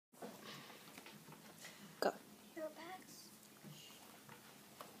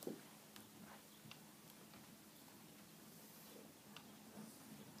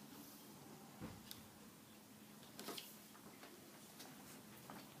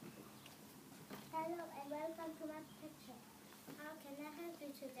welcome to my picture. How can I help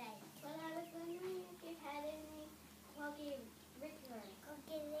you today? Well, I was wondering if you had any Corgi wrigglers.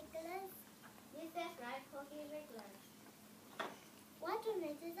 Corgi wrigglers? Yes, that's right, Corgi wrigglers. What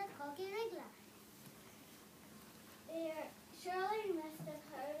unit is a Corgi wriggler? Surely you must have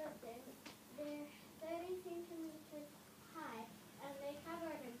heard of them. They're 30 centimeters high and they're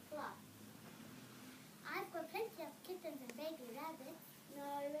covered in fluff. I've got plenty of kittens and baby rabbits. No,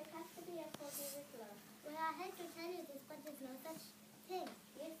 it has to be a Corgi wriggler. Well, I hate to tell you this, but there's no such thing.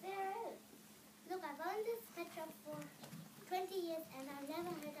 Yes, there is. Look, I've owned this pet shop for 20 years and I've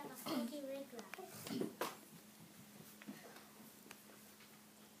never heard of a Corgi wriggler.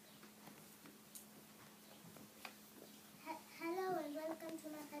 Hello and welcome to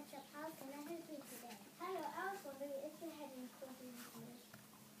my pet shop. How can I help you today? Hello, I was wondering if you had any Corgi wrigglers.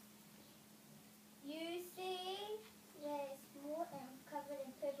 You see, they're small and covered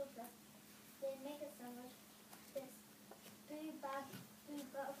in purple fluff. They make a sound like this. Boo-bub,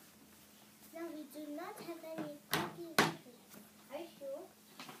 boo-bub. No, we do not have any Corgi wrigglers. Are you sure?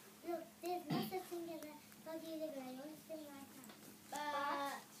 Look, there's no such thing as a Corgi wriggler. You understand right now?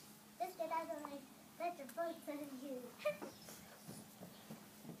 But Let's get out of my better voice than you.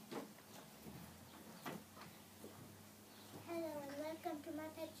 Hello and welcome to my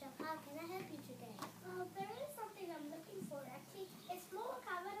pet shop. How can I help you today? oh, there is something I'm looking for actually. It's small,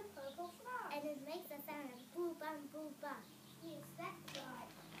 covered in purple fluff. And it makes a sound of boo bum boo bum. Yes, that's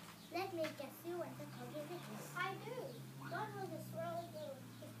right. Let me guess, you want a Corgi wriggler? I do. God will just really good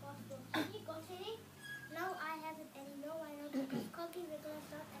if possible. Have you got any? No, I haven't any. No, I know because Corgi wrigglers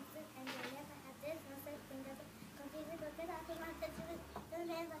don't exist and they never have this. No such thing as a Corgi wriggler. Get out of my pet shop.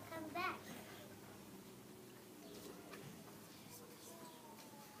 Don't ever come back.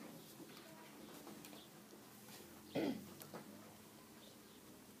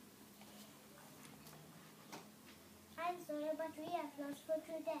 I'm sorry, but we have lost for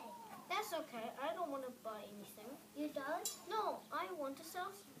today. That's okay. I don't want to buy anything. You don't? No, I want to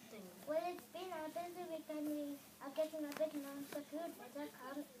sell something. Well, it's been a busy week and we are getting a bit non-secured. Better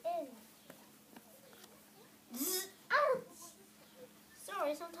come in.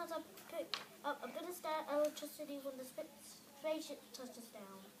 Sorry, sometimes I pick up a bit of electricity when the spaceship touches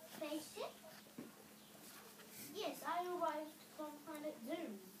down. Spaceship? Yes, I arrived from planet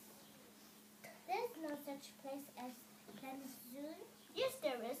Zoom. There's no such place as Planet Zoom. Yes,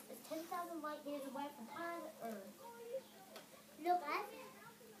 there is. It's 10,000 light years away from planet Earth. Look, I've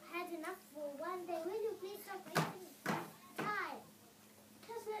had enough for one day. Will you please stop wasting time?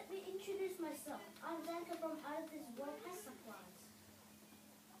 Just let me introduce myself. I'm Zanka from Out of This World Pet Supplies.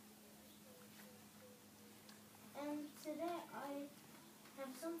 And today I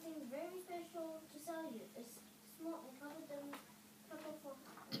have something very special to sell you. It's small and covered in purple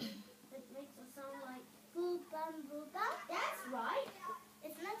fluff. It makes a sound like Boo bum boo bum. that's right.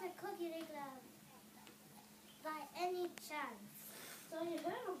 It's not a Corgi wriggler by any chance. So you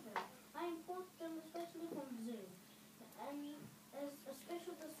heard of them. I imported them especially from Zoom. And as a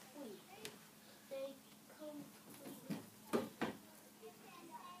special this week, they come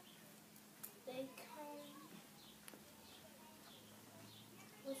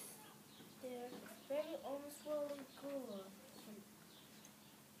with their very own swirling cooler.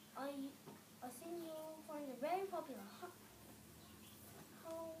 I think you'll find it very popular.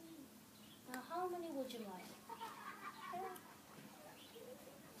 How many would you like?